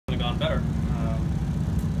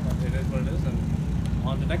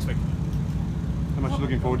on to next week. How much are you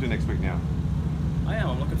looking forward to next week now? I am.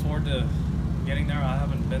 I'm looking forward to getting there. I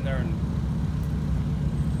haven't been there in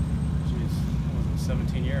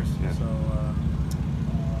 17 years. Yeah. So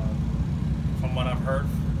from what I've heard,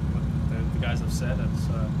 what the guys have said, it's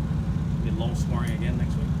be low scoring again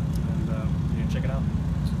next week, and you can check it out.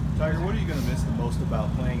 Tiger, what are you going to miss the most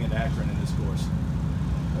about playing at Akron in this course?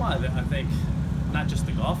 Well, I think not just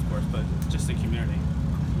the golf course, but just the community.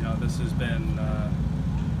 You know, this has been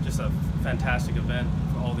just a fantastic event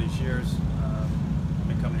for all these years. I've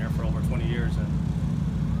been coming here for over 20 years, and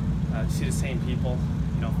you see the same people,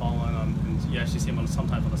 you know, following on, and you actually see them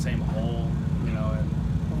sometimes on the same hole, you know,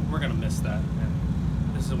 and we're going to miss that.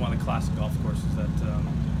 And this is one of the classic golf courses that,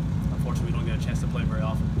 unfortunately, we don't get a chance to play very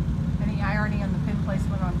often. Any irony on the pin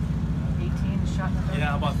placement on 18 shot in the third? Yeah,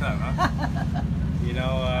 how about that, huh? You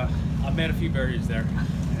know, I've made a few birdies there,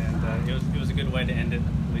 and it was a good way to end it,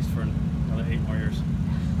 at least for another 8 more years.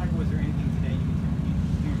 Was there anything today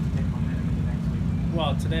you could take momentum into next week?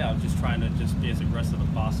 Well, today I was just trying to just be as aggressive as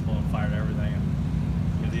possible and fire at everything. And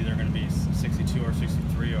it was either going to be 62 or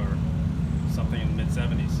 63 or something in the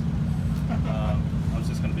mid-70s. I was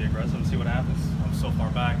just going to be aggressive and see what happens. I'm so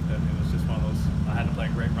far back that it was just one of those, I had to play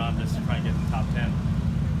a great round just to try and get in the top 10.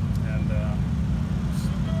 And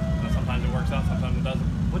sometimes it works out, sometimes it doesn't.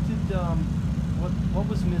 What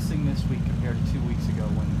was missing this week compared to 2 weeks ago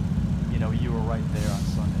when, you know, you were right there on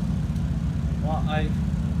Sunday? Well, I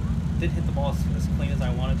did hit the ball as clean as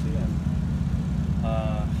I wanted to, and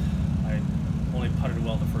I only putted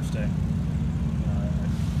well the first day. I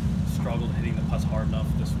struggled hitting the putts hard enough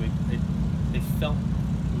this week. They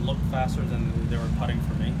looked faster than they were putting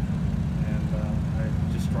for me, and I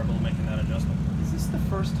just struggled making that adjustment. Is this the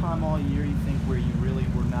first time all year you think where you really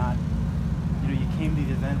were not, you know, you came to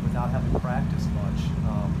the event without having practiced much?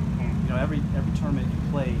 You know, every tournament you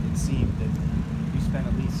played, it seemed that you spent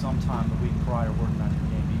at least some time the week prior working on your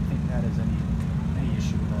game. Do you think that is any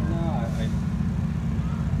issue at all? No,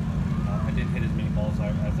 I didn't hit as many balls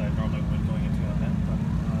as I normally would going into an event, but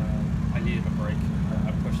I needed a break.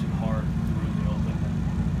 I pushed it hard through the Open,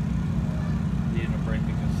 and needed a break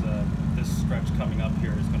because this stretch coming up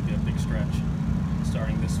here is going to be a big stretch,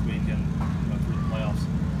 starting this week and through the playoffs.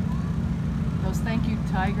 Those thank you,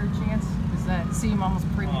 Tiger chants, does that seem almost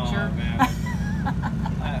premature? Oh, man.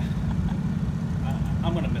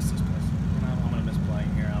 I'm going to miss this place. You know, I'm going to miss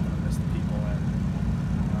playing here. I'm going to miss the people. And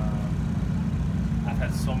I've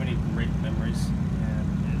had so many great memories,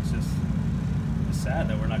 and it's sad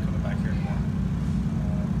that we're not coming back here anymore.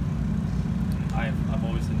 I've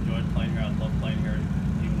always enjoyed playing here. I love playing here,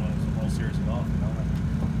 even when it was a World Series of golf. You know,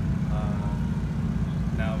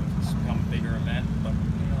 now it's become a bigger event, but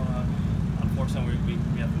unfortunately we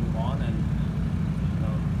have to move on, and you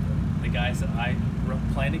know, the guys that I grew up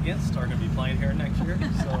playing against are going to be playing here next year.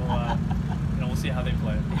 So you know, we'll see how they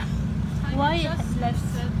play. Why just said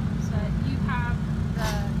that you have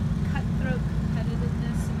the cutthroat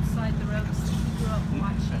competitiveness inside the ropes that you grew up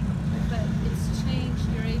watching, but it's changed.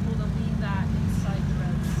 You're able to leave that inside the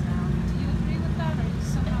ropes now. Do you agree with that? Are you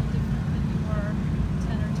somehow different than you were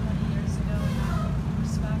 10 or 20 years ago in that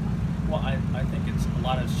respect? Well, I think a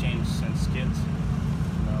lot has changed since kids.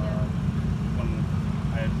 When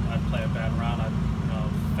I'd play a bad round, I'd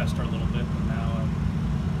fester a little bit, but now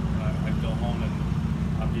I'd go home and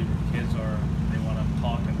I'd be with the kids, or they want to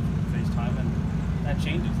talk and FaceTime, and that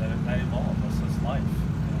changes. That evolves. That's life.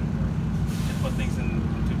 And put things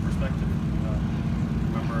into perspective.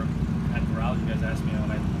 Remember at Doral, you guys asked me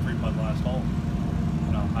when I 3-putt the last hole,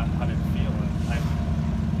 how did it feel? And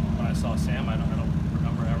when I saw Sam, I don't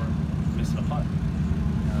remember ever missing a putt.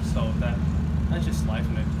 So that's just life,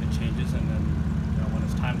 and it changes. And then when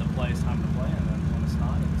it's time to play, it's time to play, and then when it's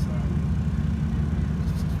not, it's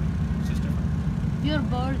just different. Your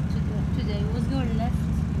ball today, was your left?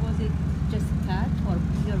 Was it just cut or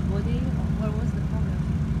your body, or what was the problem?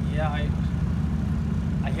 Yeah,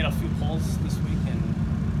 I hit a few holes this week, and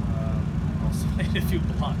also hit a few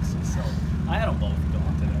blocks. So I had a ball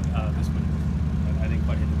going today, this week. I didn't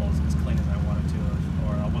quite hit the balls as clean as I wanted to,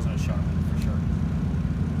 or I wasn't as sharp for sure.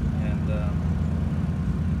 And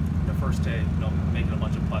the first day, making a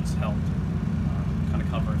bunch of putts helped kind of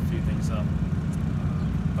cover a few things up.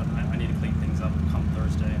 But I need to clean things up come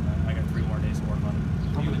Thursday, and I got 3 more days to work on it.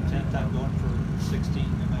 Do you intend on going for 16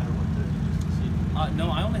 no matter what you just see? No,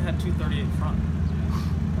 I only had 238 front.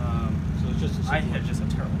 So it's just I had just a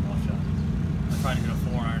terrible golf shot. I tried to hit a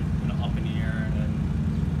 4-iron, up in the air, and then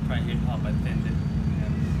trying to hit it up, I thinned it.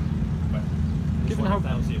 But given how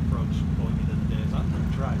that was the approach going into the day, I'm going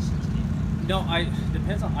to try 16. No,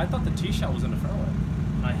 depends on. I thought the tee shot was in the fairway,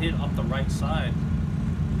 and I hit it up the right side,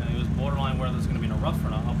 know, it was borderline where there's going to be no rough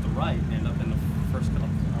run up the right and up in the first cut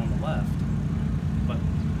on the left. But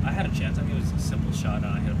I had a chance. I mean, it was a simple shot,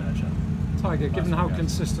 and I hit a bad shot. Tiger, given how Guys.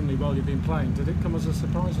 consistently well you've been playing, did it come as a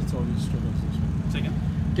surprise at all, your struggles this week? Say again?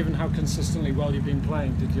 Given how consistently well you've been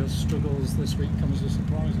playing, did your struggles this week come as a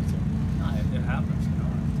surprise at all? No, it happens, you know.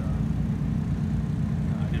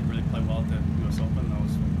 I didn't really play well at the U.S. Open. That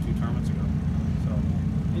was 2 tournaments ago. So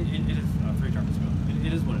it is 3 tournaments ago.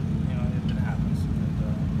 It is what it, you know. It happens.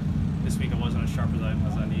 And this week I wasn't as sharp as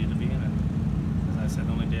I needed to be, and as I said,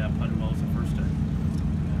 the only day I putted well was the first day.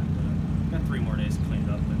 And got 3 more days cleaned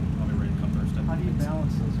up, and I'll be ready to come Thursday. How do you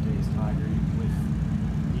balance those days, Tiger, with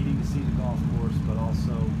needing to see the golf course, but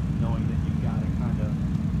also knowing that you've got to kind of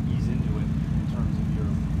ease into it in terms of your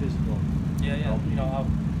physical? Yeah.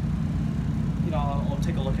 I'll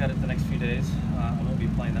take a look at it the next few days. I won't be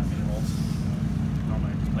playing that many roles.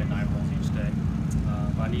 Normally I just play 9 roles each day.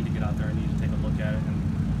 But I need to get out there. I need to take a look at it, and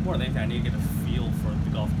more than anything, I need to get a feel for the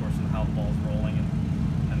golf course and how the ball's rolling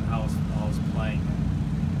and how it's playing.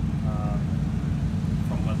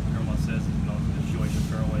 From what everyone says, you know, the joint of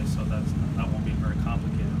fairways, so that won't be very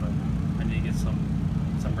complicated. But I need to get some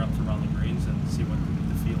reps around the greens and see what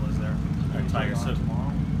the feel is there. Are you Tiger, taking off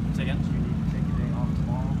tomorrow? Say again? Do you need to take a day off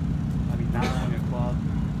tomorrow? I mean, not on your club.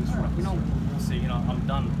 This You know, we'll see. You know, I'm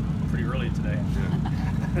done pretty early today,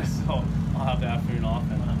 Yeah. so I'll have the afternoon off,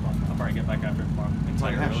 and I'll probably get back after tomorrow.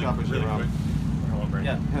 Like, how sharp is your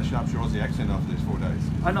Yeah. how sharp's your Aussie accent after these 4 days?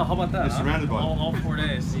 I know. How about that? You're surrounded by them. all 4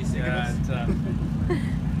 days. Yeah,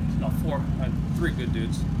 no, 3 good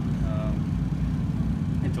dudes.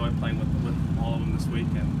 Enjoyed playing with all of them this week,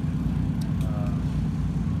 and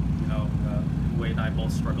you know, Wade and I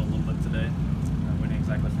both struggled a little bit today. We didn't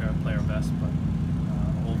exactly play our best, but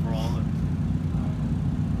overall,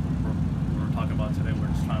 we were talking about today. We're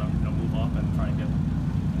just trying to move up and try and get a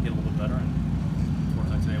little bit better. And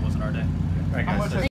unfortunately, today wasn't our day. All right, guys.